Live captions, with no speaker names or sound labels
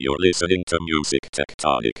You're listening to Music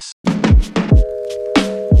Tectonics.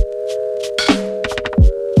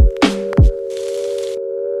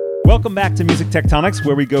 Welcome back to Music Tectonics,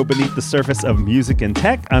 where we go beneath the surface of music and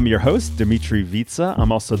tech. I'm your host, Dimitri Vitsa.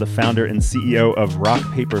 I'm also the founder and CEO of Rock,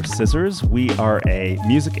 Paper, Scissors. We are a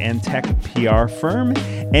music and tech PR firm,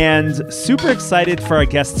 and super excited for our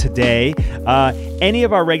guest today. Any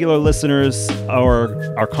of our regular listeners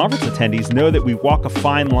or our conference attendees know that we walk a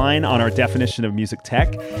fine line on our definition of music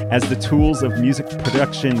tech. As the tools of music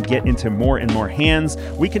production get into more and more hands,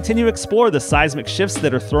 we continue to explore the seismic shifts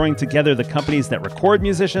that are throwing together the companies that record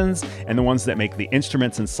musicians and the ones that make the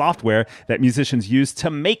instruments and software that musicians use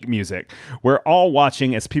to make music. We're all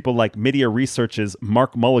watching as people like Media Research's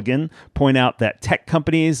Mark Mulligan point out that tech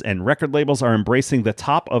companies and record labels are embracing the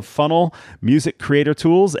top of funnel music creator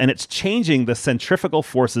tools, and it's changing the centrifugal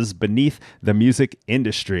forces beneath the music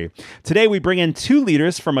industry. Today, we bring in two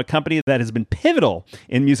leaders from a company that has been pivotal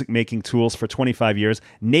in music making tools for 25 years,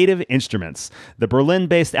 Native Instruments. The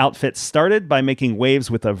Berlin-based outfit started by making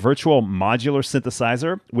waves with a virtual modular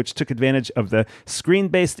synthesizer, which took advantage of the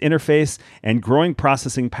screen-based interface and growing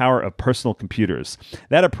processing power of personal computers.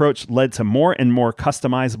 That approach led to more and more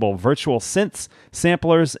customizable virtual synths,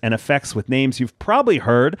 samplers, and effects with names you've probably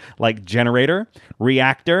heard, like Generator,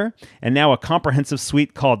 Reactor, and now a comprehensive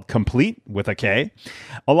suite called Komplete with a K.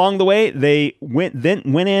 Along the way, they went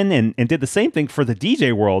in and did the same thing for the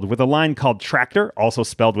DJ world with a line called Traktor, also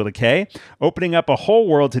spelled with a K, opening up a whole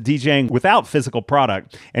world to DJing without physical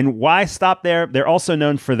product. And why stop there? They're also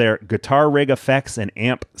known for their guitar rig effects and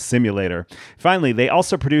amp simulator. Finally, they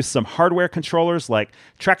also produce some hardware controllers like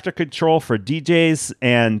Traktor Control for DJs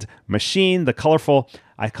and Machine, the colorful,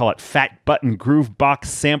 I call it fat button groove box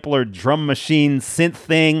sampler drum machine synth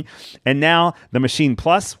thing, and now the Machine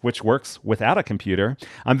Plus, which works without a computer.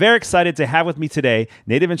 I'm very excited to have with me today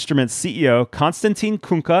Native Instruments CEO Konstantin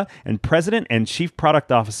Kunka and President and Chief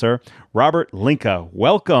Product Officer Robert Linka.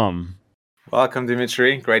 Welcome. Welcome,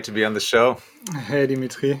 Dimitri. Great to be on the show. Hey,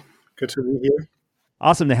 Dimitri. Good to be here.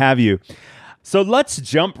 Awesome to have you. So let's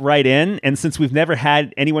jump right in. And since we've never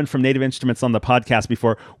had anyone from Native Instruments on the podcast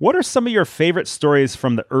before, what are some of your favorite stories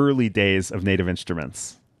from the early days of Native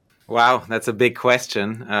Instruments? Wow, that's a big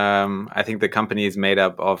question. I think the company is made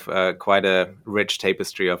up of quite a rich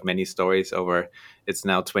tapestry of many stories over its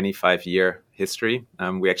now 25-year history.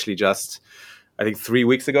 We actually just, I think 3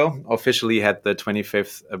 weeks ago, officially had the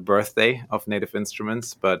 25th birthday of Native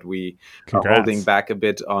Instruments, but we are holding back a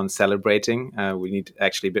bit on celebrating. We need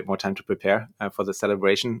actually a bit more time to prepare for the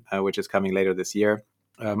celebration, which is coming later this year.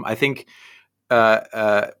 I think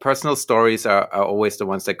personal stories are always the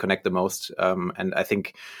ones that connect the most. And I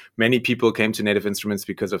think many people came to Native Instruments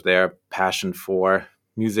because of their passion for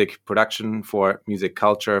music production, for music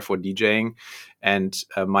culture, for DJing. And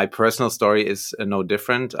my personal story is no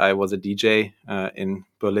different. I was a DJ in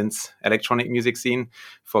Berlin's electronic music scene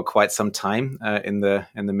for quite some time in the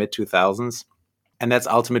mid 2000s. And that's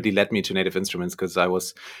ultimately led me to Native Instruments because I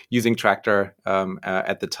was using Traktor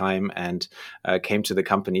at the time and came to the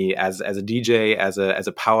company as a DJ, as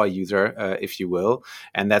a power user, if you will.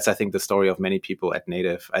 And that's, I think, the story of many people at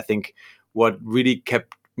Native. I think what really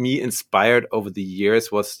kept me inspired over the years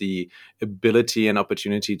was the ability and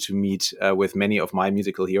opportunity to meet with many of my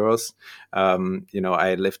musical heroes.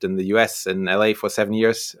 I lived in the US in LA for 7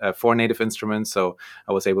 years for Native Instruments, so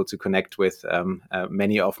I was able to connect with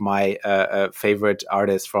many of my favorite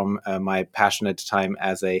artists from my passionate time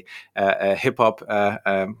as a hip hop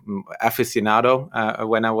aficionado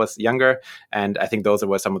when I was younger. And I think those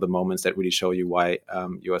were some of the moments that really show you why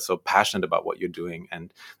you are so passionate about what you're doing,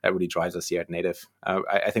 and that really drives us here at Native.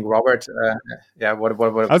 I think Robert, what I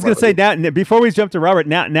was going to say now, before we jump to Robert,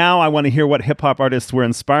 now I want to hear what hip hop artists were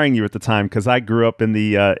inspiring you at the time, because I grew up in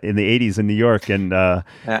the 80s in New York and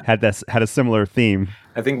had a similar theme.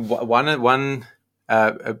 I think one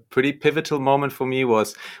a pretty pivotal moment for me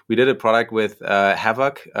was we did a product with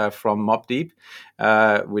Havoc from Mobb Deep.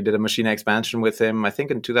 We did a Machina expansion with him, I think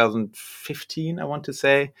in 2015, I want to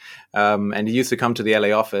say. And he used to come to the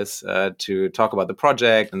LA office to talk about the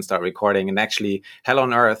project and start recording. And actually, Hell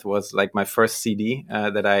on Earth was like my first CD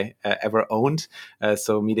that I ever owned.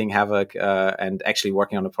 So meeting Havoc and actually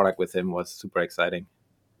working on the product with him was super exciting.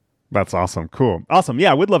 That's awesome. Cool. Awesome.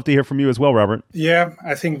 Yeah, we'd love to hear from you as well, Robert. Yeah,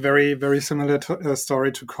 I think very, very similar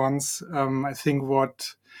story to Cons. I think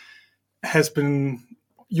what has been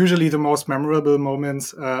usually the most memorable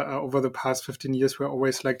moments over the past 15 years were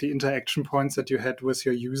always like the interaction points that you had with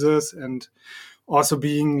your users, and also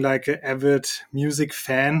being like an avid music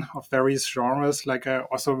fan of various genres. Like I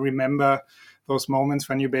also remember those moments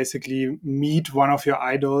when you basically meet one of your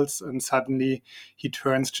idols and suddenly he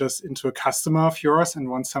turns just into a customer of yours and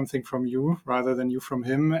wants something from you rather than you from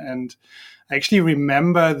him. And I actually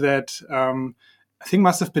remember that I think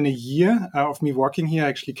must have been a year of me working here. I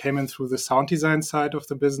actually came in through the sound design side of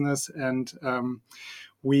the business, and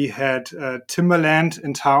we had Timbaland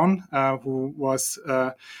in town, who was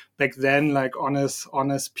back then like on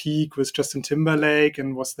his peak with Justin Timberlake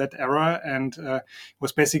and was that era, and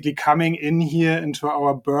was basically coming in here into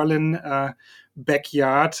our Berlin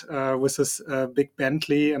backyard with his big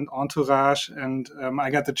Bentley and entourage, and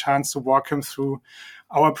I got the chance to walk him through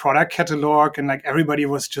our product catalog, and like everybody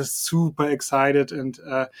was just super excited and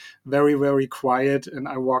very, very quiet. And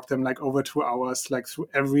I walked them like over 2 hours, like through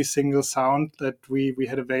every single sound that we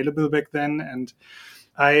had available back then. And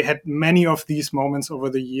I had many of these moments over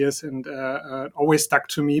the years, and always stuck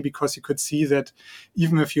to me because you could see that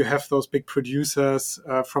even if you have those big producers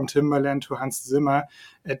from Timbaland to Hans Zimmer,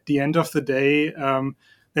 at the end of the day,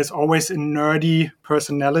 there's always a nerdy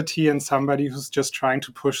personality and somebody who's just trying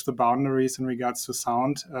to push the boundaries in regards to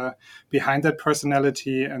sound behind that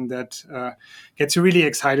personality. And that gets you really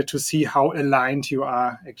excited to see how aligned you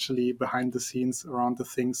are actually behind the scenes around the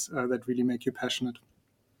things that really make you passionate.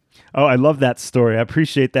 Oh, I love that story. I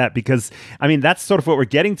appreciate that because, I mean, that's sort of what we're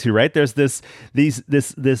getting to, right? There's this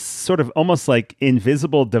sort of almost like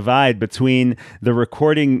invisible divide between the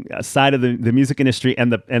recording side of the music industry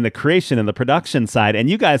and the creation and the production side. And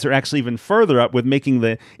you guys are actually even further up with making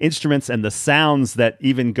the instruments and the sounds that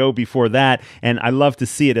even go before that. And I love to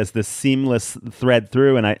see it as this seamless thread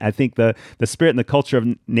through. And I think the spirit and the culture of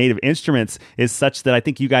Native Instruments is such that I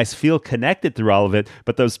think you guys feel connected through all of it.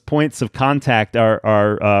 But those points of contact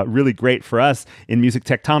are really great for us in Music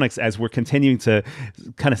Tectonics as we're continuing to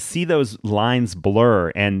kind of see those lines blur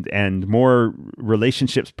and more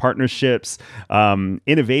relationships, partnerships,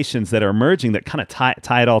 innovations that are emerging that kind of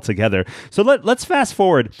tie it all together. So let's fast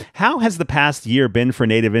forward. How has the past year been for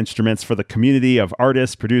Native Instruments, for the community of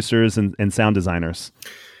artists, producers, and sound designers?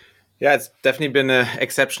 Yeah, it's definitely been an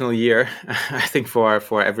exceptional year, I think,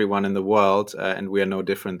 for everyone in the world, and we are no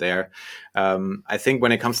different there. I think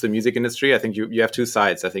when it comes to the music industry, I think you have two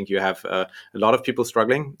sides. I think you have a lot of people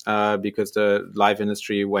struggling because the live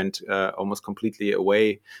industry went almost completely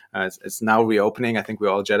away. It's now reopening. I think we're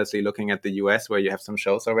all jealously looking at the US where you have some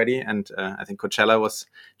shows already, and I think Coachella was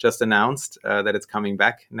just announced that it's coming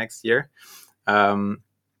back next year.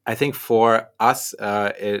 I think for us,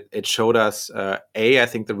 it showed us, I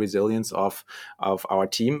think the resilience of our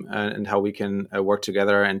team and how we can work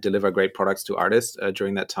together and deliver great products to artists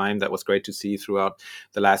during that time. That was great to see throughout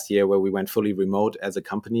the last year where we went fully remote as a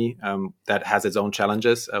company. That has its own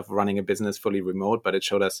challenges of running a business fully remote, but it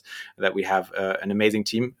showed us that we have an amazing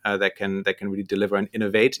team that can really deliver and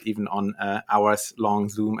innovate even on hours-long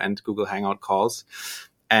Zoom and Google Hangout calls.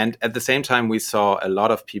 And at the same time, we saw a lot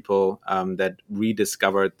of people that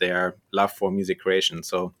rediscovered their love for music creation.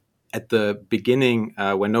 So at the beginning,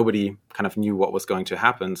 when nobody kind of knew what was going to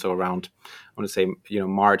happen, so around, I want to say,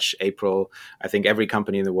 March, April, I think every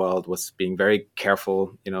company in the world was being very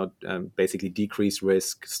careful, basically decrease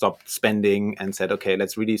risk, stop spending, and said, okay,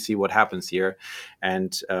 let's really see what happens here.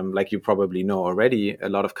 And like you probably know already, a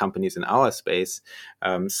lot of companies in our space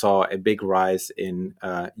saw a big rise in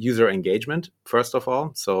user engagement, first of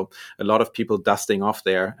all. So a lot of people dusting off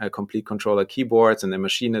their complete controller keyboards and their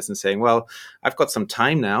machinists and saying, well, I've got some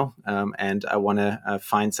time now, and I want to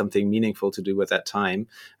find something meaningful to do with that time.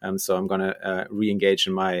 So I'm going to re-engage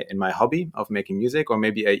in my hobby of making music, or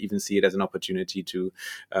maybe I even see it as an opportunity to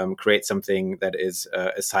create something that is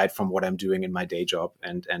aside from what I'm doing in my day job,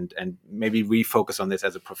 and maybe refocus on this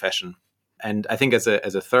as a profession. And I think as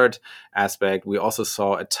a third aspect, we also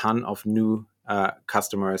saw a ton of new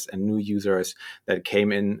customers and new users that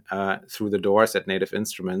came in through the doors at Native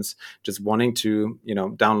Instruments, just wanting to,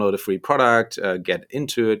 download a free product, get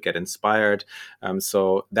into it, get inspired.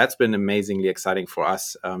 So that's been amazingly exciting for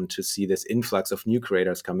us to see this influx of new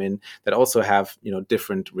creators come in that also have,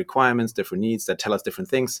 different requirements, different needs, that tell us different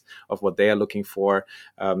things of what they are looking for.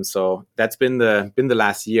 So that's been the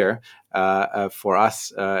last year for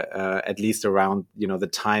us, at least around, the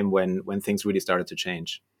time when things really started to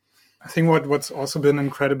change. I think what's also been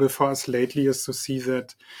incredible for us lately is to see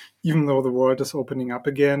that even though the world is opening up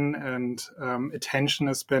again and attention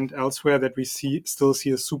is spent elsewhere, that we still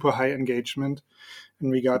see a super high engagement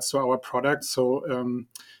in regards to our product. So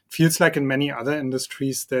it feels like in many other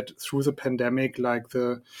industries that through the pandemic, like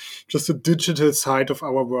the digital side of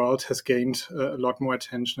our world has gained a lot more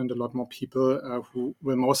attention, and a lot more people who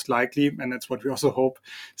will most likely, and that's what we also hope,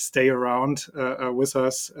 stay around with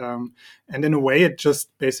us. And in a way, it just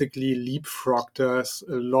basically leapfrogged us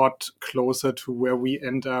a lot closer to where we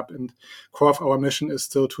end up. And core of our mission is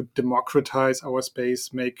still to democratize our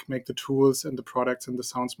space, make the tools and the products and the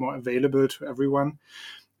sounds more available to everyone.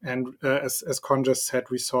 And as Con just said,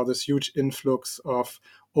 we saw this huge influx of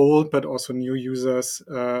old but also new users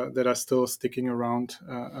that are still sticking around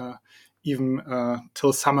even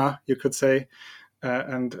till summer, you could say,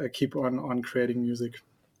 and keep on creating music.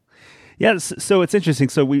 Yeah, so it's interesting.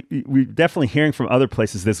 So we're definitely hearing from other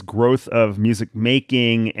places this growth of music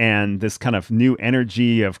making and this kind of new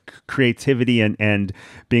energy of creativity and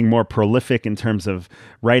being more prolific in terms of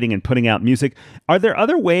writing and putting out music. Are there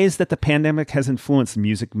other ways that the pandemic has influenced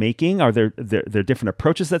music making? Are there different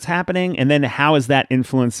approaches that's happening? And then how is that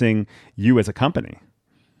influencing you as a company?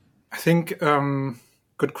 I think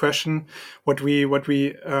good question. What we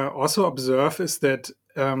also observe is that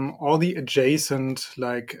all the adjacent,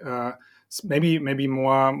 like maybe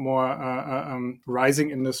more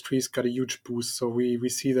rising industries got a huge boost. So we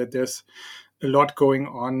see that there's a lot going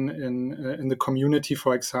on in the community,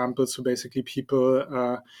 for example. So basically,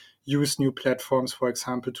 people use new platforms, for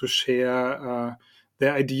example, to share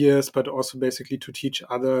their ideas, but also basically to teach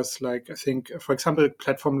others. Like, I think, for example, a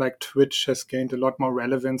platform like Twitch has gained a lot more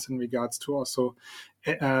relevance in regards to also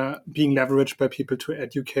being leveraged by people to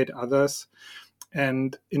educate others.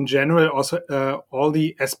 And in general, also all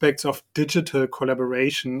the aspects of digital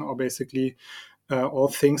collaboration, or basically all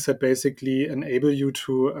things that basically enable you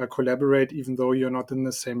to collaborate even though you're not in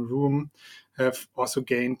the same room, have also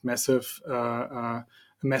gained a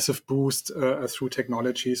massive boost through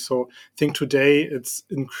technology. So I think today it's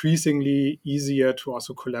increasingly easier to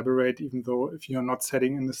also collaborate, even though if you're not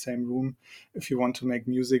sitting in the same room, if you want to make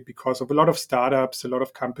music, because of a lot of startups, a lot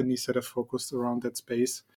of companies that are focused around that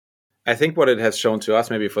space. I think what it has shown to us,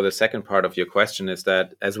 maybe for the second part of your question, is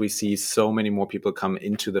that as we see so many more people come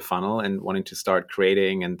into the funnel and wanting to start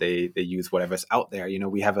creating, and they use whatever's out there. You know,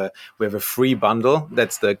 we have a free bundle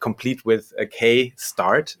that's the Complete with a K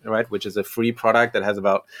start, right? Which is a free product that has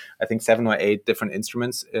about, I think, 7 or 8 different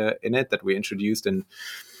instruments in it that we introduced in,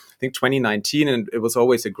 I think, 2019, and it was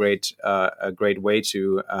always a great way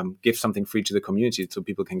to give something free to the community so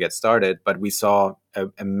people can get started. But we saw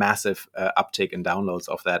a massive uptake in downloads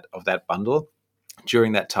of that bundle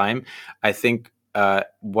during that time. I think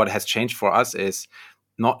what has changed for us is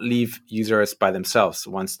not leave users by themselves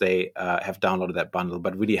once they have downloaded that bundle,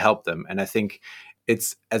 but really help them. And I think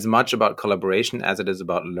it's as much about collaboration as it is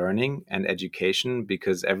about learning and education,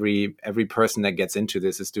 because every person that gets into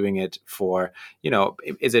this is doing it for,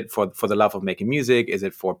 is it for the love of making music? Is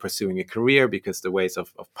it for pursuing a career? Because the ways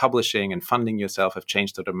of publishing and funding yourself have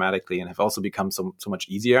changed so dramatically and have also become so much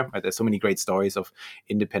easier. Right? There's so many great stories of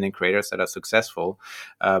independent creators that are successful,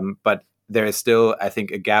 but there is still, I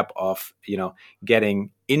think, a gap of,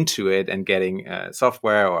 getting into it and getting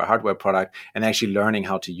software or a hardware product and actually learning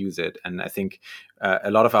how to use it. And I think a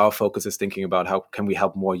lot of our focus is thinking about how can we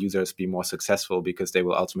help more users be more successful, because they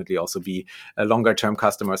will ultimately also be longer term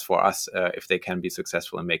customers for us if they can be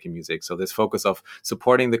successful in making music. So this focus of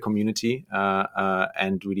supporting the community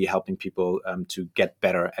and really helping people to get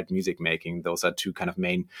better at music making, those are two kind of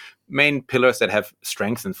main pillars that have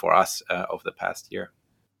strengthened for us over the past year.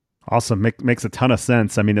 Awesome. Makes a ton of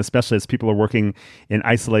sense. I mean, especially as people are working in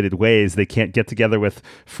isolated ways, they can't get together with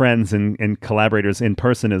friends and collaborators in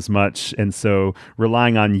person as much. And so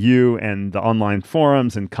relying on you and the online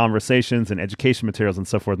forums and conversations and education materials and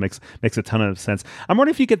so forth makes a ton of sense. I'm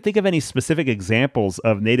wondering if you could think of any specific examples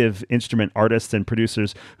of native instrument artists and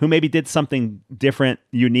producers who maybe did something different,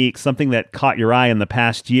 unique, something that caught your eye in the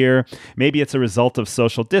past year. Maybe it's a result of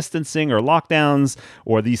social distancing or lockdowns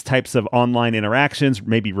or these types of online interactions,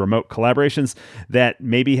 maybe remote collaborations that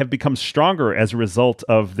maybe have become stronger as a result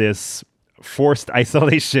of this forced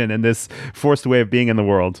isolation and this forced way of being in the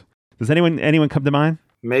world. Does anyone come to mind?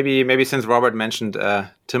 Maybe since Robert mentioned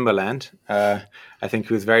Timbaland, I think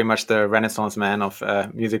he was very much the Renaissance man of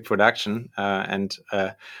music production, and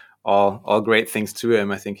all great things to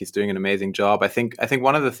him. I think he's doing an amazing job. I think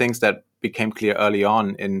one of the things that became clear early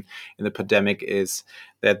on in the pandemic is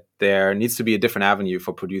that there needs to be a different avenue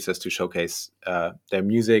for producers to showcase their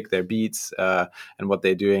music, their beats, and what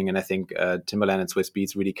they're doing. And I think Timbaland and Swiss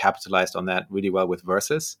Beats really capitalized on that really well with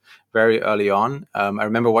Versus very early on. I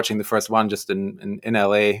remember watching the first one just in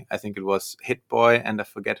LA. I think it was Hit Boy, and I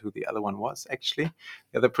forget who the other one was, actually,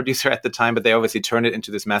 the other producer at the time. But they obviously turned it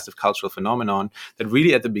into this massive cultural phenomenon that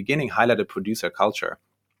really at the beginning highlighted producer culture.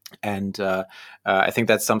 And I think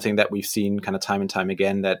that's something that we've seen kind of time and time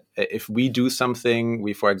again, that if we do something,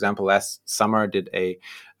 we, for example, last summer did a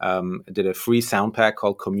free sound pack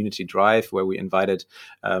called Community Drive, where we invited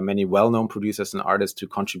many well-known producers and artists to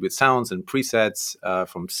contribute sounds and presets,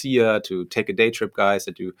 from Sia to Take a Day Trip guys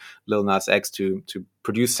that do Lil Nas X to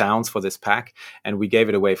produce sounds for this pack. And we gave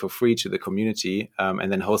it away for free to the community,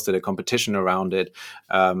 and then hosted a competition around it.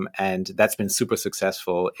 And that's been super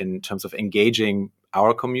successful in terms of engaging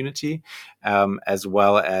our community, as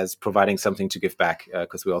well as providing something to give back,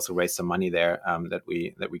 because we also raised some money there that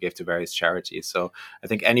we gave to various charities. So I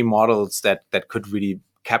think any models that could really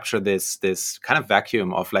capture this kind of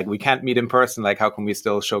vacuum of like, we can't meet in person, like how can we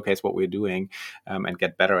still showcase what we're doing and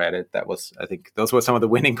get better at it? That was, I think those were some of the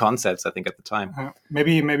winning concepts, I think, at the time.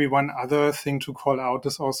 Maybe one other thing to call out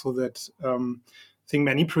is also that I think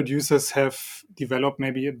many producers have developed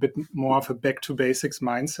maybe a bit more of a back to basics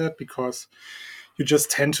mindset, because you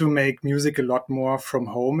just tend to make music a lot more from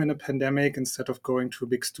home in a pandemic instead of going to a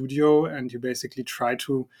big studio, and you basically try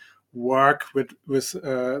to work with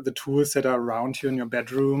the tools that are around you in your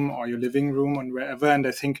bedroom or your living room and wherever. And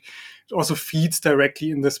I think it also feeds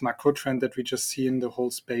directly in this macro trend that we just see in the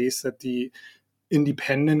whole space, that the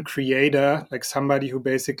independent creator, like somebody who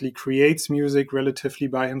basically creates music relatively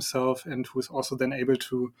by himself and who's also then able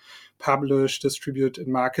to publish, distribute, and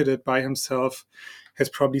market it by himself, has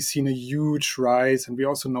probably seen a huge rise. And we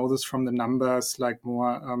also know this from the numbers, like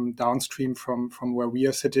more downstream from where we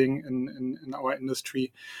are sitting in our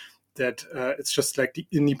industry, that it's just like the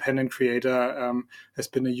independent creator has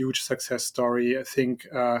been a huge success story. I think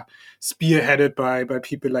spearheaded by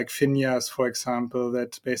people like Finneas, for example,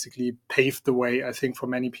 that basically paved the way, I think, for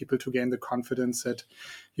many people to gain the confidence that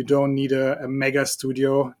you don't need a mega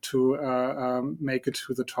studio to make it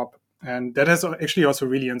to the top. And that has actually also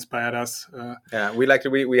really inspired us. Yeah, we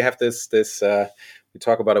have this we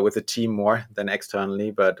talk about it with the team more than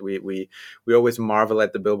externally, but we always marvel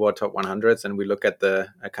at the Billboard Top 100s, and we look at the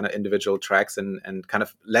kind of individual tracks and kind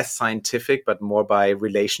of less scientific, but more by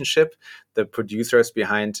relationship, the producers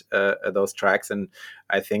behind those tracks. And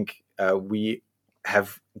I think we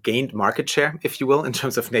have gained market share, if you will, in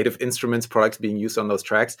terms of native instruments products being used on those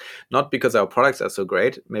tracks, not because our products are so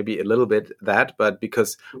great, maybe a little bit that, but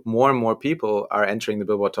because more and more people are entering the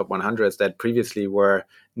Billboard Top 100s that previously were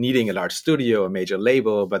needing a large studio, a major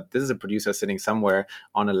label, but this is a producer sitting somewhere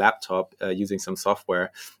on a laptop using some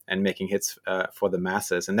software and making hits for the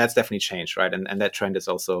masses. And that's definitely changed, right? And that trend is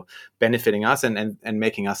also benefiting us and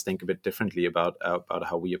making us think a bit differently about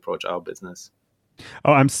how we approach our business.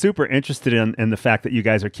 Oh, I'm super interested in the fact that you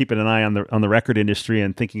guys are keeping an eye on the record industry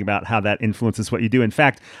and thinking about how that influences what you do. In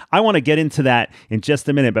fact, I want to get into that in just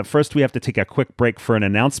a minute, but first we have to take a quick break for an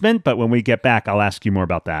announcement. But when we get back, I'll ask you more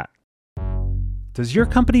about that. Does your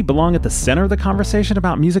company belong at the center of the conversation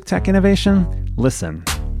about music tech innovation? Listen,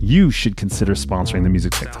 you should consider sponsoring the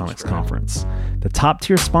Music Tectonics Conference. The top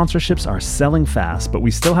tier sponsorships are selling fast, but we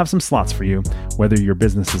still have some slots for you, whether your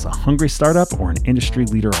business is a hungry startup or an industry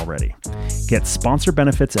leader already. Get sponsor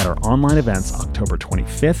benefits at our online events October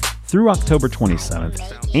 25th through October 27th,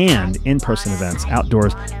 and in-person events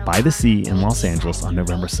outdoors by the sea in Los Angeles on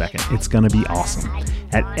November 2nd. It's going to be awesome.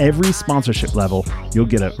 At every sponsorship level, you'll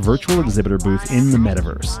get a virtual exhibitor booth in the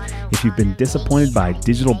metaverse. If you've been disappointed by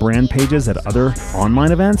digital brand pages at other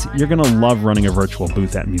online events, you're going to love running a virtual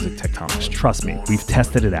booth at Music Tectonics. Trust me, we've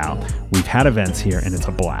tested it out. We've had events here, and it's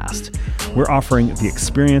a blast. We're offering the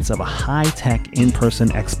experience of a high-tech in-person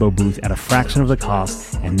expo booth at a fraction of the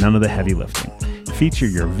cost and none of the heavy lifting. Feature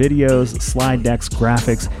your videos, slide decks,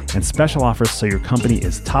 graphics, and special offers so your company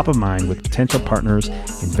is top of mind with potential partners,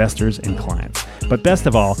 investors, and clients. But best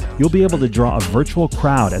of all, you'll be able to draw a virtual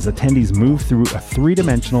crowd as attendees move through a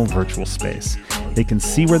three-dimensional virtual space. They can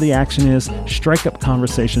see where the action is, strike up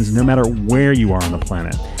conversations no matter where you are on the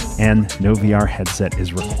planet, and no VR headset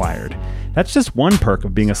is required. That's just one perk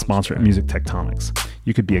of being a sponsor at Music Tectonics.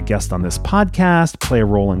 You could be a guest on this podcast, play a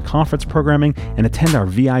role in conference programming, and attend our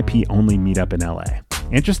VIP-only meetup in LA.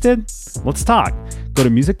 Interested? Let's talk. Go to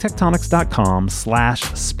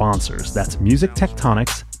musictectonics.com/sponsors. That's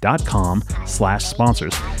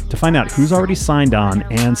musictectonics.com/sponsors to find out who's already signed on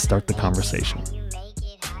and start the conversation.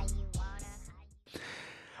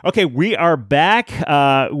 Okay, we are back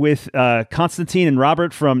with Konstantin and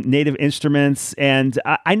Robert from Native Instruments. And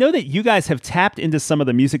I know that you guys have tapped into some of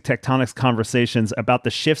the music tectonics conversations about the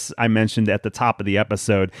shifts I mentioned at the top of the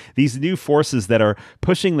episode, these new forces that are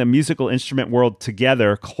pushing the musical instrument world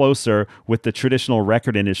together closer with the traditional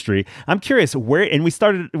record industry. I'm curious where, and we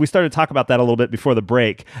started to talk about that a little bit before the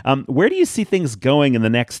break. Where do you see things going in the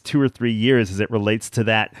next 2 or 3 years as it relates to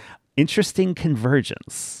that interesting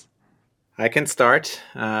convergence? I can start.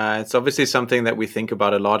 It's obviously something that we think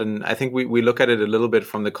about a lot, and I think we look at it a little bit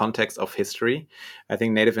from the context of history. I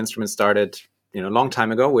think Native Instruments started, a long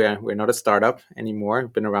time ago. We're not a startup anymore.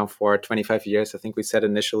 We've been around for 25 years. I think we said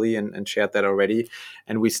initially and shared that already.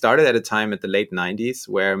 And we started at a time at the late 90s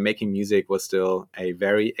where making music was still a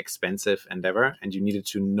very expensive endeavor and you needed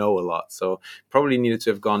to know a lot. So probably needed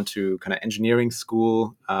to have gone to kind of engineering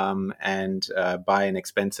school and buy an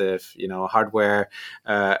expensive, hardware,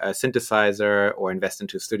 a synthesizer, or invest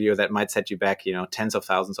into a studio that might set you back, tens of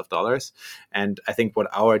thousands of dollars. And I think what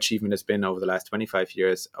our achievement has been over the last 25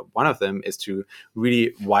 years, one of them is to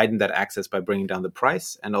really widen that access by bringing down the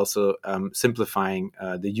price and also simplifying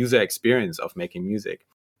the user experience of making music.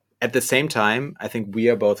 At the same time, I think we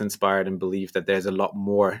are both inspired and believe that there's a lot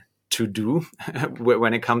more to do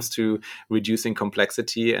when it comes to reducing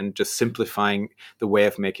complexity and just simplifying the way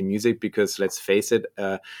of making music, because let's face it,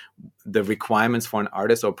 the requirements for an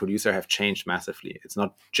artist or producer have changed massively. It's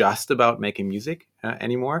not just about making music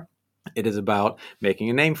anymore. It is about making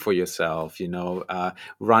a name for yourself,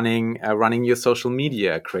 running your social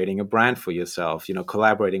media, creating a brand for yourself,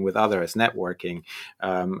 collaborating with others, networking,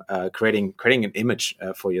 creating an image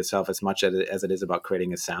for yourself as much as it is about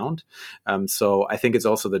creating a sound. So I think it's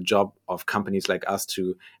also the job of companies like us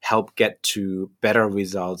to help get to better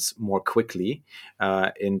results more quickly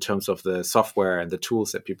in terms of the software and the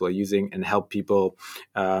tools that people are using, and help people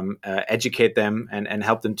educate them and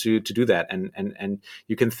help them to do that. And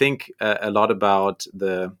you can think a lot about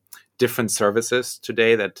the different services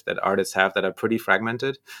today that artists have that are pretty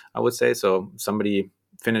fragmented, I would say. So somebody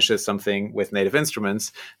finishes something with Native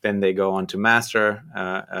Instruments, then they go on to master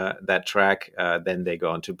that track, then they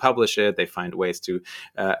go on to publish it, they find ways to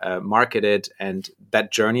market it, and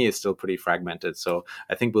that journey is still pretty fragmented. So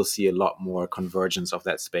I think we'll see a lot more convergence of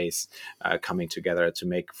that space coming together to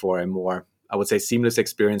make for a more, I would say, seamless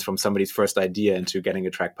experience from somebody's first idea into getting a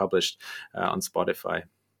track published on Spotify.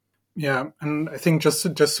 Yeah, and I think just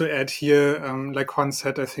to add here, like Juan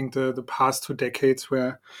said, I think the past 2 decades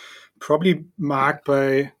were probably marked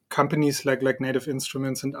by companies like Native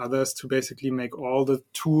Instruments and others to basically make all the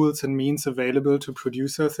tools and means available to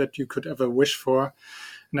producers that you could ever wish for.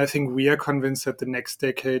 And I think we are convinced that the next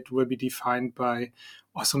decade will be defined by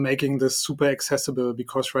also making this super accessible,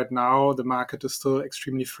 because right now the market is still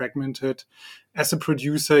extremely fragmented. As a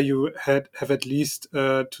producer, you have at least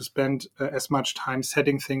to spend as much time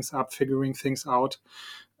setting things up, figuring things out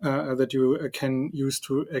that you can use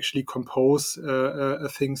to actually compose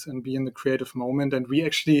things and be in the creative moment. And we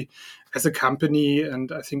actually, as a company,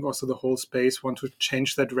 and I think also the whole space, want to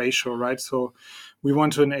change that ratio, right? So we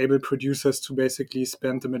want to enable producers to basically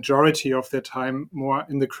spend the majority of their time more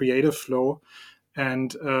in the creative flow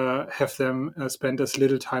and have them spend as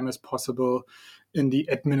little time as possible in the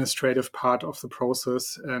administrative part of the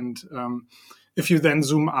process. And if you then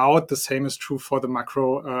zoom out, the same is true for the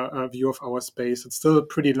macro view of our space. It's still a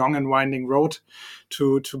pretty long and winding road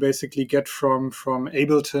to basically get from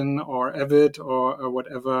Ableton or Avid or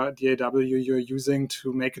whatever DAW you're using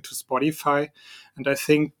to make it to Spotify. And I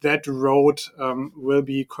think that road will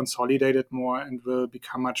be consolidated more and will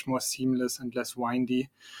become much more seamless and less windy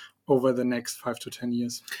over the next 5 to 10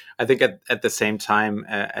 years. I think at the same time,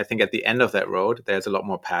 I think at the end of that road, there's a lot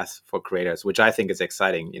more paths for creators, which I think is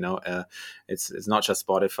exciting. It's not just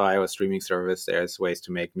Spotify or streaming service. There's ways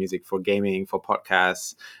to make music for gaming, for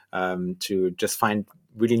podcasts, to just find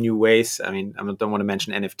really new ways. I mean, I don't want to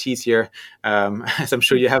mention NFTs here, as I'm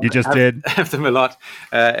sure you have. You just did have them a lot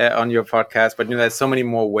on your podcast. But there's so many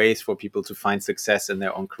more ways for people to find success in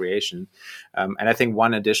their own creation. And I think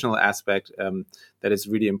one additional aspect that is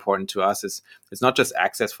really important to us is it's not just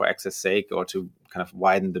access for access sake or to kind of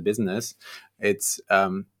widen the business. It's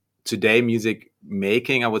today music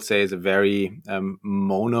making, I would say, is a very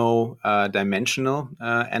mono dimensional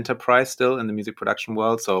enterprise still in the music production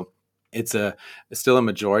world. So it's still a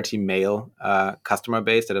majority male customer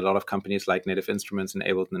base that a lot of companies like Native Instruments and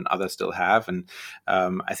Ableton and others still have. And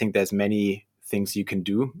I think there's many things you can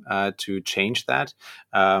do to change that.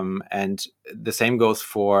 And the same goes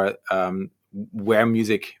for where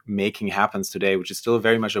music making happens today, which is still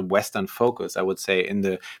very much a Western focus, I would say, in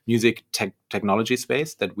the music technology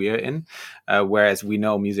space that we are in. Whereas we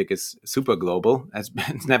know music is super global,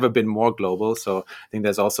 it's never been more global. So I think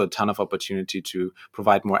there's also a ton of opportunity to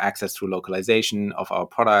provide more access through localization of our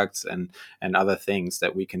products and other things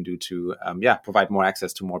that we can do to, provide more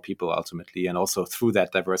access to more people ultimately, and also through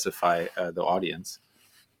that diversify the audience.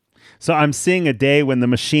 So I'm seeing a day when the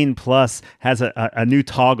Machine Plus has a new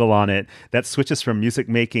toggle on it that switches from music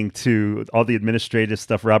making to all the administrative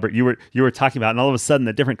stuff, Robert, you were talking about, and all of a sudden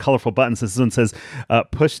the different colorful buttons, this one says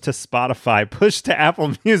push to Spotify, push to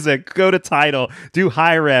Apple Music, go to Tidal, do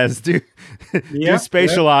high res, do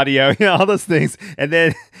spatial audio, all those things. And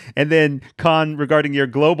then Con, regarding your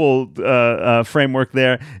global framework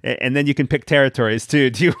there, and then you can pick territories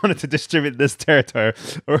too. Do you want it to distribute this territory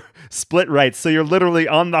or split rights? So you're literally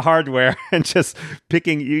on the hardware and just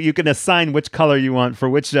picking. You can assign which color you want for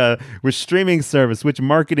which streaming service, which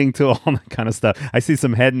marketing tool, all that kind of stuff. I see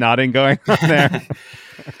some head nodding going on there.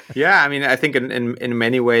 Yeah, I mean, I think in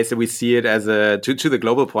many ways we see it as to the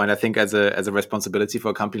global point. I think as a responsibility for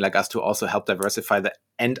a company like us to also help diversify the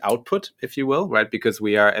end output, if you will, right? Because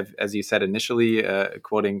we are, as you said initially,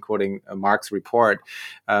 quoting Mark's report,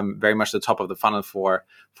 very much the top of the funnel for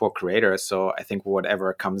creators. So I think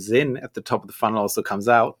whatever comes in at the top of the funnel also comes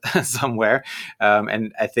out somewhere,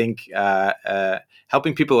 and I think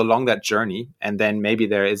helping people along that journey, and then maybe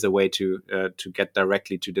there is a way to get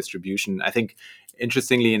directly to distribution. I think.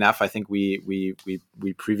 Interestingly enough, I think we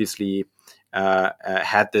previously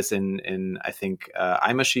had this in I think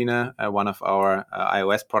iMachine, one of our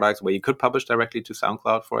iOS products, where you could publish directly to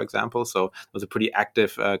SoundCloud, for example. So it was a pretty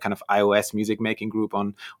active kind of iOS music making group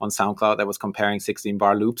on SoundCloud that was comparing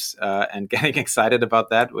 16-bar loops and getting excited about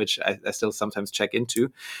that, which I still sometimes check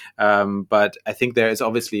into. But I think there is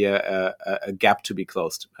obviously a gap to be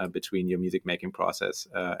closed between your music making process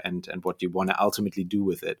and what you want to ultimately do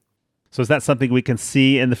with it. So is that something we can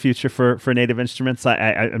see in the future for Native Instruments?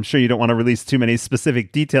 I'm sure you don't want to release too many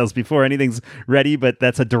specific details before anything's ready, but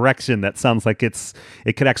that's a direction that sounds like it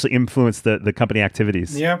could actually influence the company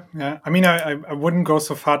activities. Yeah. I mean, I wouldn't go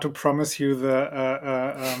so far to promise you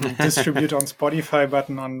the distribute on Spotify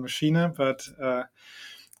button on Machine, but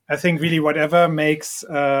I think really whatever makes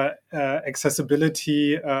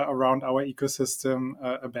accessibility around our ecosystem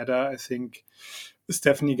better, I think is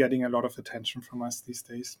definitely getting a lot of attention from us these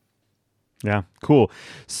days. Yeah, cool.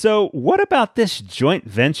 So what about this joint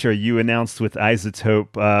venture you announced with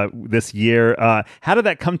iZotope this year? How did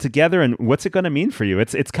that come together, and what's it going to mean for you?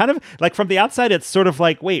 It's kind of like, from the outside, it's sort of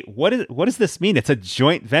like, wait, what does this mean? It's a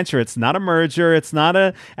joint venture. It's not a merger. It's not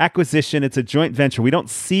a acquisition. It's a joint venture. We don't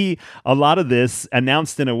see a lot of this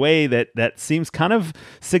announced in a way that seems kind of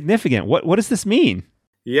significant. What does this mean?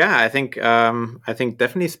 Yeah, I think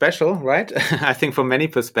definitely special, right? I think from many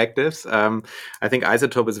perspectives, I think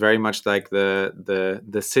iZotope is very much like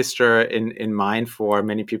the sister in mind for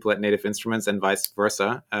many people at Native Instruments, and vice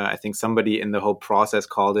versa. I think somebody in the whole process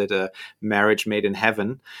called it a marriage made in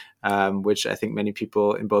heaven, which I think many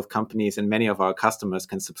people in both companies and many of our customers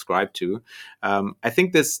can subscribe to. I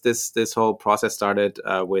think this whole process started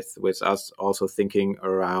with us also thinking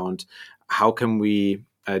around how can we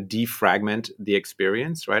defragment the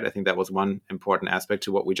experience, right? I think that was one important aspect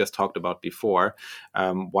to what we just talked about before.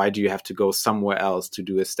 Why do you have to go somewhere else to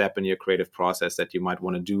do a step in your creative process that you might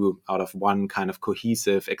want to do out of one kind of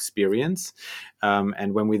cohesive experience?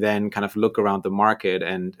 And when we then kind of look around the market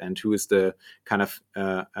and who is the kind of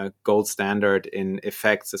gold standard in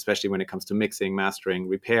effects, especially when it comes to mixing, mastering,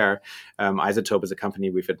 repair, iZotope is a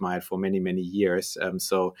company we've admired for many, many years.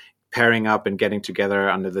 So pairing up and getting together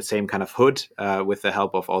under the same kind of hood with the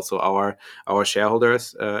help of also our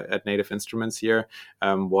shareholders at Native Instruments here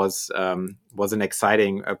was an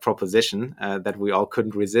exciting proposition that we all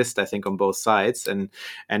couldn't resist, I think, on both sides. And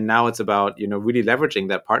now it's about really leveraging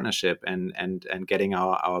that partnership and getting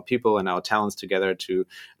our people and our talents together to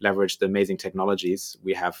leverage the amazing technologies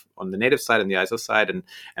we have on the Native side and the iZo side, and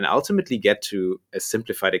ultimately get to a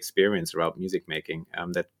simplified experience around music making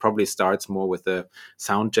that probably starts more with the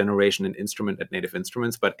sound generation and instrument at Native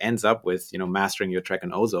Instruments, but ends up with mastering your track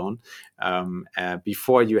in Ozone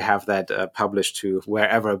before you have that published to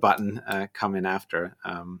wherever button come in after.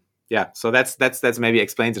 So that's maybe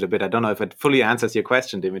explains it a bit. I don't know if it fully answers your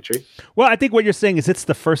question, Dimitri. Well, I think what you're saying is it's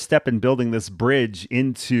the first step in building this bridge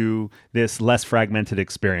into this less fragmented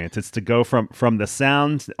experience. It's to go from the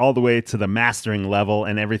sound all the way to the mastering level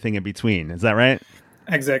and everything in between. Is that right?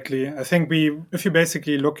 Exactly. I think if you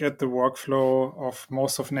basically look at the workflow of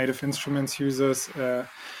most of Native Instruments users,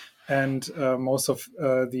 And most of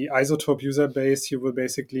the iZotope user base, you will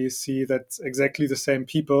basically see that's exactly the same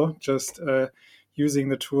people, just using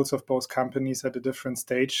the tools of both companies at a different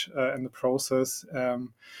stage in the process.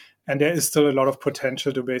 And there is still a lot of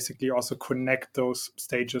potential to basically also connect those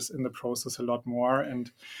stages in the process a lot more.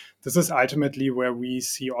 And this is ultimately where we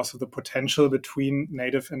see also the potential between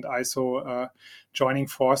native and ISO joining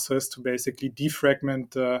forces to basically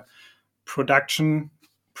defragment the production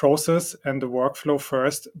process and the workflow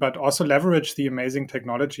first, but also leverage the amazing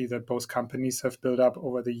technology that both companies have built up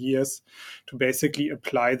over the years to basically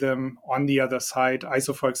apply them on the other side.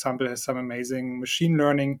 ISO, for example, has some amazing machine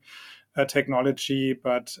learning technology,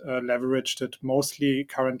 but leveraged it mostly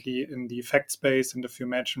currently in the effect space. And if you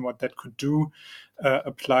imagine what that could do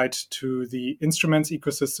applied to the instruments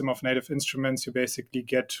ecosystem of native instruments, you basically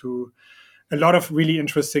get to a lot of really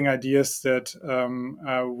interesting ideas that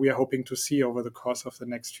we are hoping to see over the course of the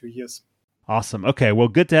next few years. Awesome. Okay. Well,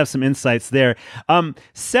 good to have some insights there.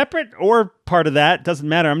 Separate or part of that, doesn't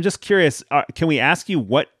matter. I'm just curious, can we ask you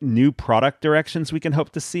what new product directions we can hope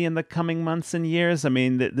to see in the coming months and years? I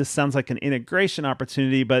mean, this sounds like an integration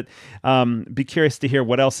opportunity, but be curious to hear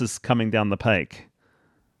what else is coming down the pike.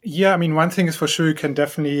 Yeah, I mean, one thing is for sure, you can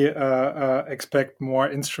definitely expect more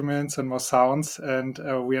instruments and more sounds, and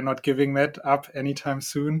we are not giving that up anytime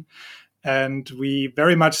soon. And we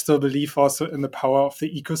very much still believe also in the power of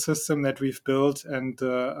the ecosystem that we've built and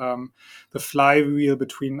the flywheel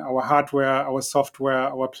between our hardware, our software,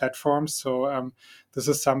 our platforms. So this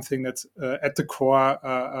is something that's at the core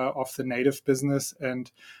of the native business,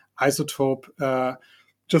 and iZotope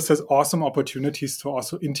just has awesome opportunities to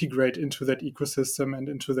also integrate into that ecosystem and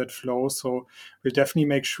into that flow. So we'll definitely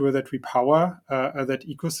make sure that we power that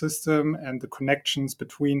ecosystem and the connections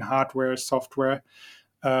between hardware, software,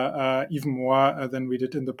 even more than we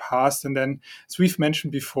did in the past. And then, as we've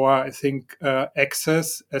mentioned before, I think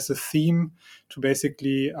access as a theme to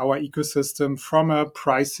basically our ecosystem from a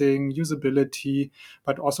pricing, usability,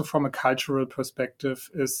 but also from a cultural perspective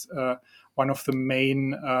is one of the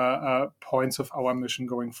main points of our mission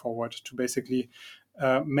going forward, to basically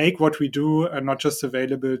make what we do not just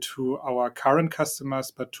available to our current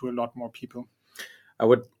customers, but to a lot more people.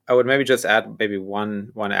 I would maybe just add maybe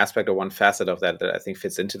one aspect or one facet of that I think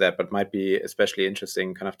fits into that, but might be especially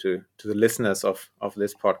interesting kind of to the listeners of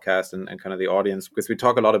this podcast and kind of the audience, because we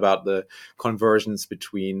talk a lot about the conversions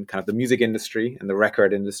between kind of the music industry and the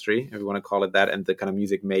record industry, if we want to call it that, and the kind of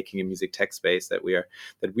music making and music tech space that we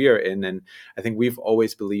are in. And I think we've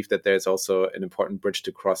always believed that there's also an important bridge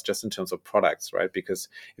to cross just in terms of products, right? Because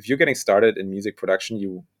if you're getting started in music production,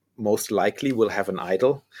 you most likely will have an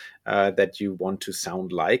idol that you want to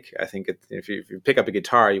sound like. I think if you pick up a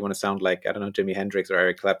guitar, you want to sound like, I don't know, Jimi Hendrix or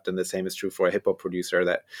Eric Clapton. The same is true for a hip hop producer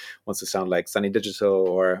that wants to sound like Sonny Digital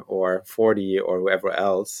or 40 or whoever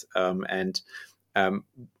else.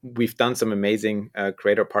 We've done some amazing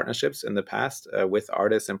creator partnerships in the past with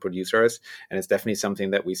artists and producers, and it's definitely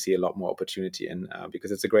something that we see a lot more opportunity in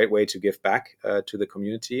because it's a great way to give back to the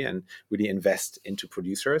community and really invest into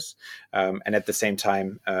producers, and at the same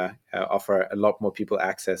time offer a lot more people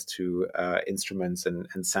access to instruments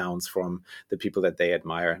and sounds from the people that they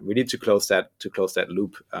admire. We need to close that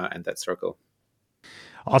loop and that circle.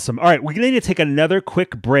 Awesome. All right, we're going to take another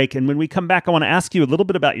quick break. And when we come back, I want to ask you a little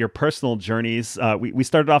bit about your personal journeys. We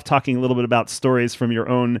started off talking a little bit about stories from your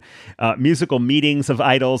own musical meetings of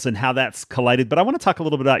idols and how that's collided. But I want to talk a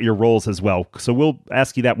little bit about your roles as well. So we'll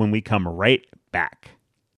ask you that when we come right back.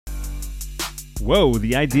 Whoa,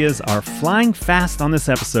 the ideas are flying fast on this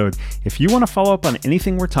episode. If you want to follow up on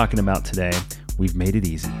anything we're talking about today, we've made it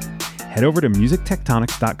easy. Head over to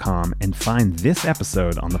musictectonics.com and find this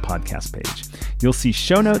episode on the podcast page. You'll see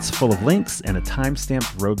show notes full of links and a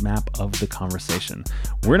time-stamped roadmap of the conversation.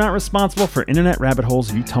 We're not responsible for internet rabbit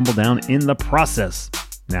holes you tumble down in the process.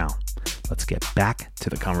 Now, let's get back to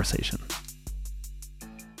the conversation.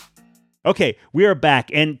 Okay, we are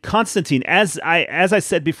back. And Konstantin, as I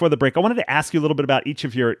said before the break, I wanted to ask you a little bit about each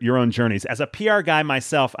of your own journeys. As a PR guy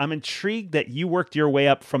myself, I'm intrigued that you worked your way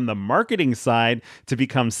up from the marketing side to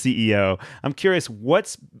become CEO. I'm curious,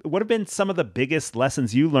 what have been some of the biggest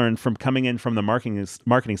lessons you learned from coming in from the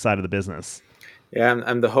marketing side of the business? Yeah,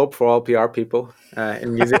 I'm the hope for all PR people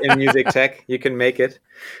in music tech. You can make it.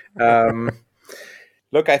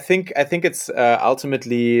 Look, I think it's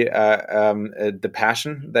ultimately the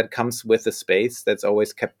passion that comes with the space that's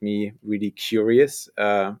always kept me really curious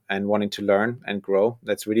and wanting to learn and grow.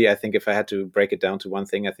 That's really, I think, if I had to break it down to one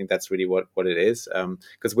thing, I think that's really what it is.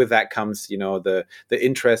 Because with that comes, the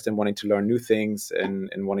interest in wanting to learn new things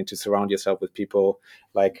and wanting to surround yourself with people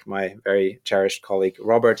like my very cherished colleague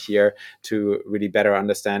Robert here to really better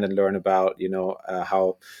understand and learn about,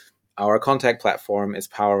 how our contact platform is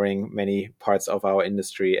powering many parts of our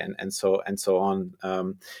industry, and so on.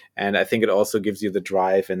 And I think it also gives you the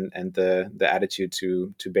drive and the attitude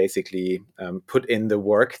to basically put in the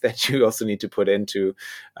work that you also need to put into.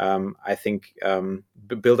 I think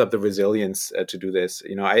build up the resilience to do this.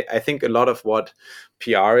 I think a lot of what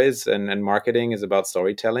PR is and marketing is about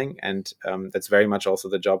storytelling, and that's very much also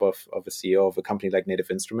the job of a CEO of a company like Native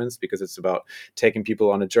Instruments, because it's about taking people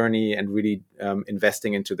on a journey and really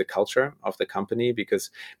investing into the culture of the company,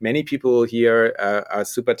 because many people here are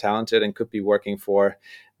super talented and could be working for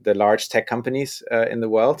the large tech companies in the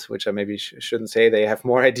world, which I maybe shouldn't say. They have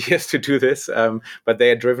more ideas to do this, but they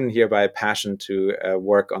are driven here by a passion to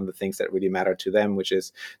work on the things that really matter to them, which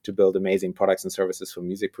is to build amazing products and services for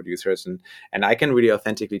music producers. And I can really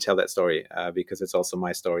authentically tell that story because it's also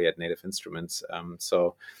my story at Native Instruments.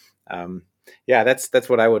 Yeah, that's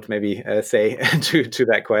what I would maybe say to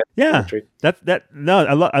that question. Yeah,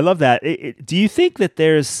 I love that. Do you think that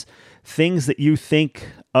there's things that you think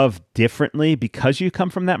of differently because you come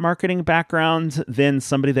from that marketing background than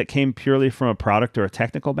somebody that came purely from a product or a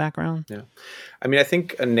technical background? Yeah. I mean, I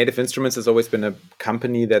think Native Instruments has always been a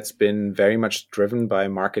company that's been very much driven by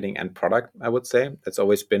marketing and product, I would say. That's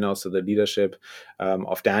always been also the leadership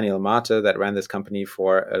of Daniel Mate that ran this company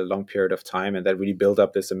for a long period of time, and that really built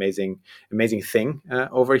up this amazing thing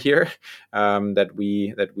over here that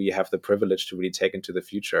we have the privilege to really take into the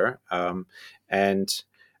future. And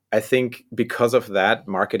I think because of that,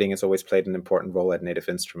 marketing has always played an important role at Native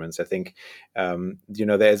Instruments. I think,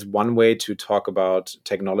 there's one way to talk about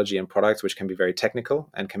technology and products, which can be very technical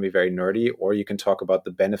and can be very nerdy, or you can talk about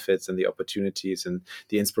the benefits and the opportunities and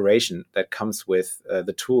the inspiration that comes with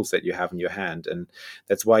the tools that you have in your hand. And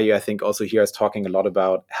that's why I think also here is talking a lot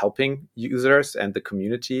about helping users and the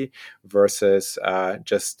community versus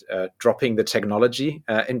just dropping the technology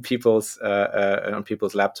in people's on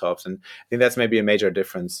people's laptops. And I think that's maybe a major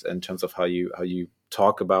difference in terms of how you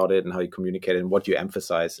talk about it and how you communicate it and what you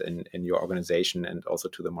emphasize in your organization and also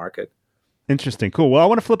to the market. Interesting. Cool. Well, I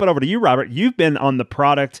want to flip it over to you, Robert. You've been on the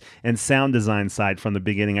product and sound design side from the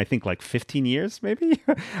beginning, I think like 15 years, maybe.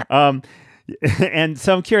 And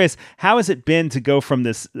so I'm curious, how has it been to go from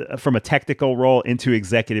a technical role into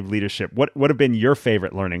executive leadership? What have been your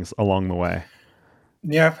favorite learnings along the way?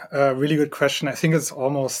 Yeah, really good question. I think it's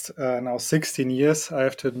almost now 16 years, I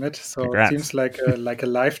have to admit. So Congrats. It seems like a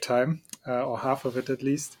lifetime, or half of it at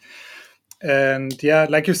least. And yeah,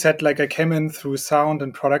 like you said, like I came in through sound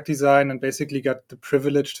and product design and basically got the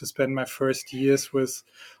privilege to spend my first years with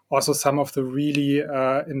also some of the really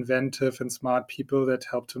inventive and smart people that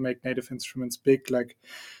helped to make Native Instruments big, like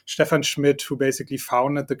Stefan Schmidt, who basically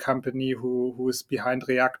founded the company, who is behind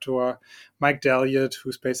Reaktor, Mike Dalliot,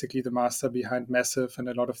 who's basically the master behind Massive and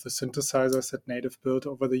a lot of the synthesizers that Native built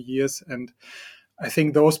over the years. And I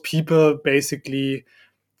think those people basically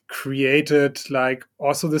created like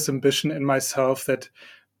also this ambition in myself that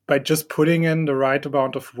by just putting in the right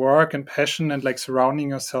amount of work and passion and like surrounding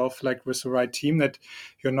yourself like with the right team, that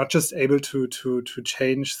you're not just able to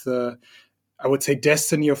change the, I would say,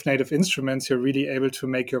 destiny of Native Instruments, you're really able to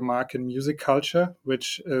make your mark in music culture,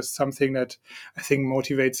 which is something that I think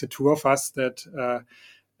motivates the two of us, that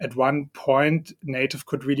at one point Native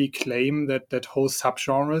could really claim that whole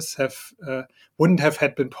subgenres wouldn't have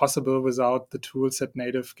had been possible without the tools that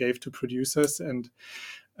Native gave to producers. And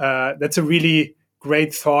that's a really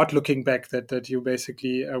great thought looking back, that you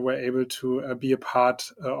basically were able to be a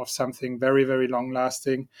part of something very, very long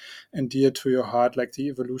lasting and dear to your heart, like the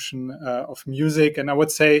evolution of music. And I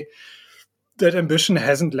would say that ambition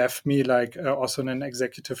hasn't left me like also in an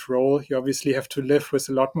executive role. You obviously have to live with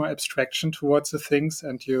a lot more abstraction towards the things,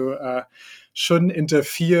 and you shouldn't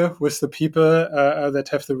interfere with the people that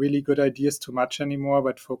have the really good ideas too much anymore,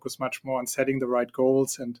 but focus much more on setting the right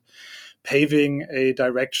goals and paving a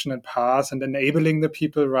direction and path and enabling the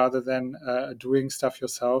people rather than doing stuff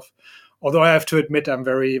yourself. Although I have to admit, I'm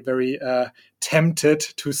very, very tempted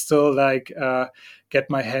to still like get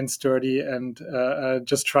my hands dirty and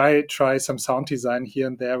just try some sound design here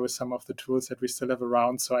and there with some of the tools that we still have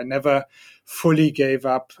around. So I never fully gave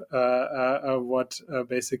up what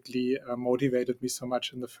basically motivated me so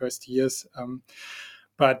much in the first years.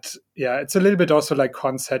 But yeah, it's a little bit also like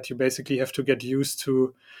concept. You basically have to get used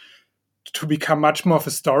to become much more of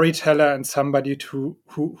a storyteller and somebody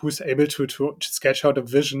who's able to sketch out a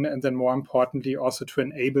vision, and then more importantly also to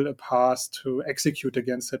enable a path to execute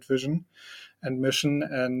against that vision and mission,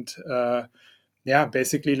 and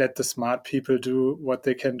basically let the smart people do what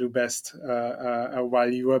they can do best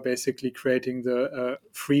while you are basically creating the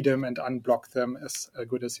freedom and unblock them as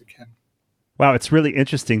good as you can. Wow, it's really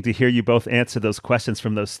interesting to hear you both answer those questions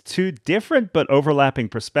from those two different but overlapping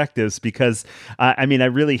perspectives because, I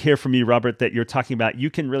really hear from you, Robert, that you're talking about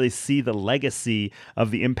you can really see the legacy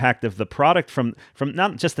of the impact of the product from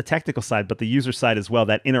not just the technical side, but the user side as well,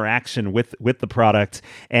 that interaction with the product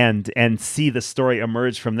and see the story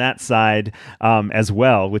emerge from that side as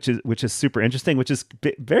well, which is super interesting, which is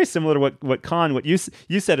very similar to what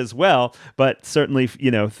you said as well, but certainly,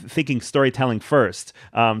 thinking storytelling first.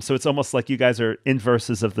 So it's almost like you guys are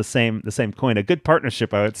inverses of the same coin. A good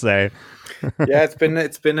partnership, I would say. Yeah,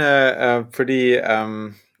 it's been a pretty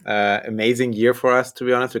amazing year for us, to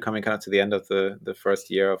be honest. We're coming kind of to the end of the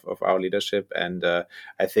first year of our leadership, and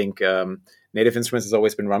I think Native Instruments has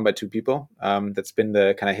always been run by two people. That's been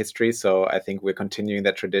the kind of history. So I think we're continuing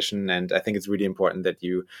that tradition, and I think it's really important that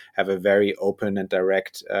you have a very open and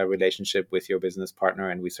direct relationship with your business partner,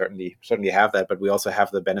 and we certainly have that. But we also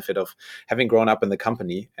have the benefit of having grown up in the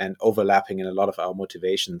company and overlapping in a lot of our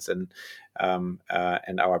motivations and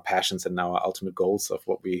our passions and our ultimate goals of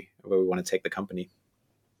where we want to take the company.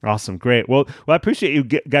 Awesome. Great. Well, I appreciate you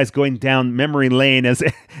guys going down memory lane as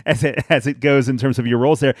it goes in terms of your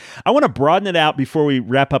roles there. I want to broaden it out before we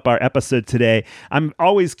wrap up our episode today. I'm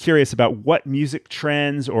always curious about what music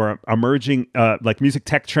trends or emerging, like music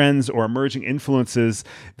tech trends or emerging influences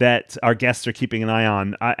that our guests are keeping an eye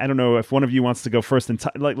on. I don't know if one of you wants to go first and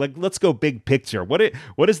let's go big picture. What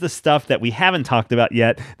is the stuff that we haven't talked about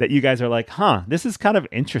yet that you guys are like, this is kind of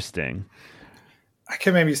interesting? I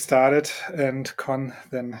can maybe start it, and Con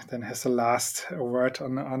then has the last word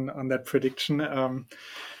on that prediction. I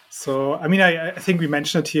think we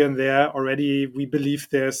mentioned it here and there already. We believe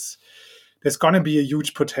there's going to be a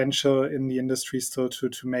huge potential in the industry still to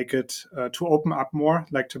make it to open up more,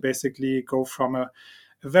 like to basically go from a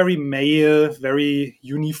very male, very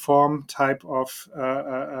uniform type of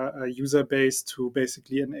user base to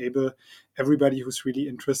basically enable everybody who's really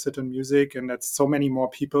interested in music, and that's so many more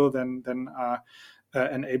people than are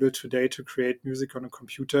enabled today to create music on a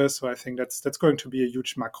computer. So I think that's going to be a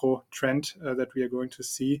huge macro trend that we are going to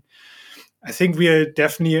see. I think we are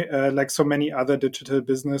definitely, like so many other digital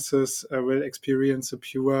businesses, will experience a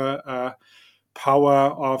pure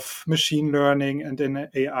power of machine learning and then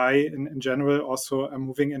AI in general also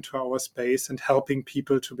moving into our space and helping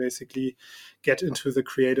people to basically get into the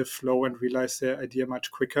creative flow and realize their idea much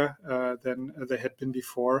quicker than they had been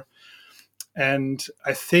before. And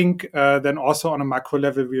I think then also on a macro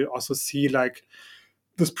level, we'll also see like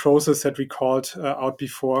this process that we called out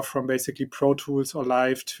before, from basically Pro Tools or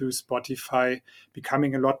Live to Spotify,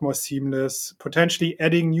 becoming a lot more seamless, potentially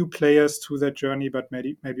adding new players to that journey, but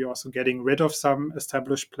maybe also getting rid of some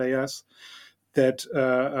established players that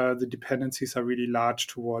the dependencies are really large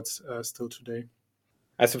towards still today.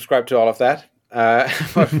 I subscribe to all of that.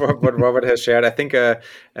 What Robert has shared. I think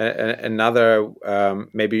another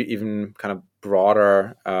maybe even kind of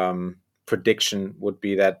broader prediction would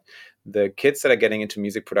be that the kids that are getting into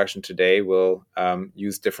music production today will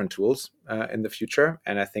use different tools in the future.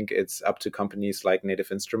 And I think it's up to companies like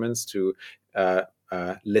Native Instruments to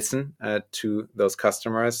listen to those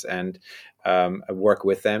customers and work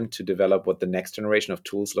with them to develop what the next generation of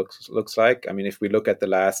tools looks like. I mean, if we look at the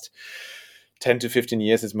last 10 to 15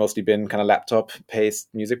 years, it's mostly been kind of laptop-paced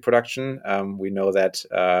music production. We know that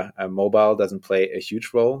mobile doesn't play a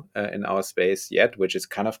huge role in our space yet, which is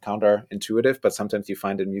kind of counterintuitive. But sometimes you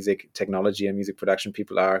find in music technology and music production,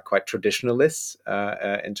 people are quite traditionalists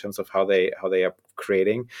in terms of how they are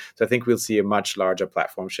creating. So I think we'll see a much larger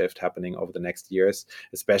platform shift happening over the next years,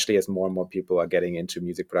 especially as more and more people are getting into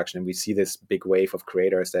music production. And we see this big wave of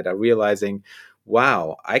creators that are realizing,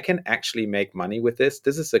 wow, I can actually make money with this.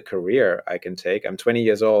 This is a career I can take. I'm 20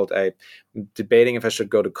 years old. I'm debating if I should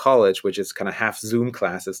go to college, which is kind of half Zoom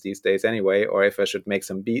classes these days anyway, or if I should make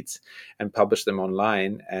some beats and publish them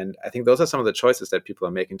online. And I think those are some of the choices that people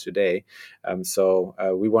are making today. So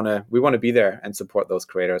we want to be there and support those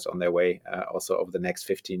creators on their way also over the next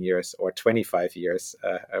 15 years or 25 years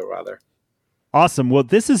rather. Awesome. Well,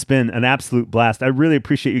 this has been an absolute blast. I really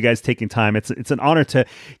appreciate you guys taking time. It's an honor to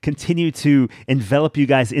continue to envelop you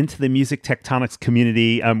guys into the Music Tectonics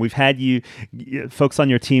community. We've had you folks on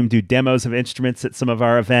your team do demos of instruments at some of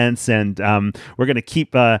our events, and we're going to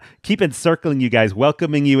keep encircling you guys,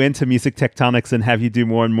 welcoming you into Music Tectonics and have you do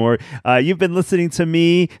more and more. You've been listening to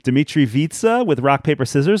me, Dmitry Vitsa, with Rock, Paper,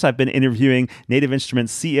 Scissors. I've been interviewing Native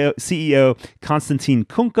Instruments CEO Konstantin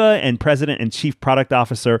Kunka and President and Chief Product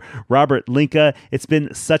Officer Robert Linka. It's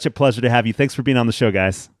been such a pleasure to have you. Thanks for being on the show,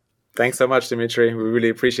 guys. Thanks so much, Dmitry. We really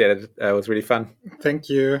appreciate it. It was really fun. Thank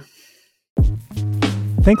you.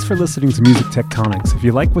 Thanks for listening to Music Tectonics. If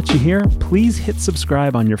you like what you hear, please hit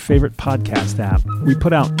subscribe on your favorite podcast app. We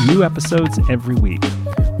put out new episodes every week.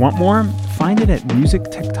 Want more? Find it at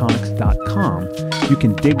musictectonics.com. You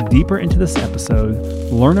can dig deeper into this episode,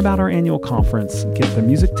 learn about our annual conference, get the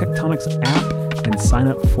Music Tectonics app, and sign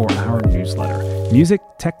up for our newsletter.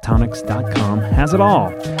 MusicTectonics.com has it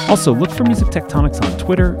all. Also, look for Music Tectonics on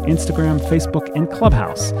Twitter, Instagram, Facebook, and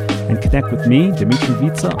Clubhouse. And connect with me, Dmitry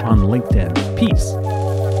Vitsa, on LinkedIn. Peace.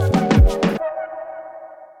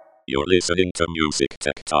 You're listening to Music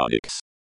Tectonics.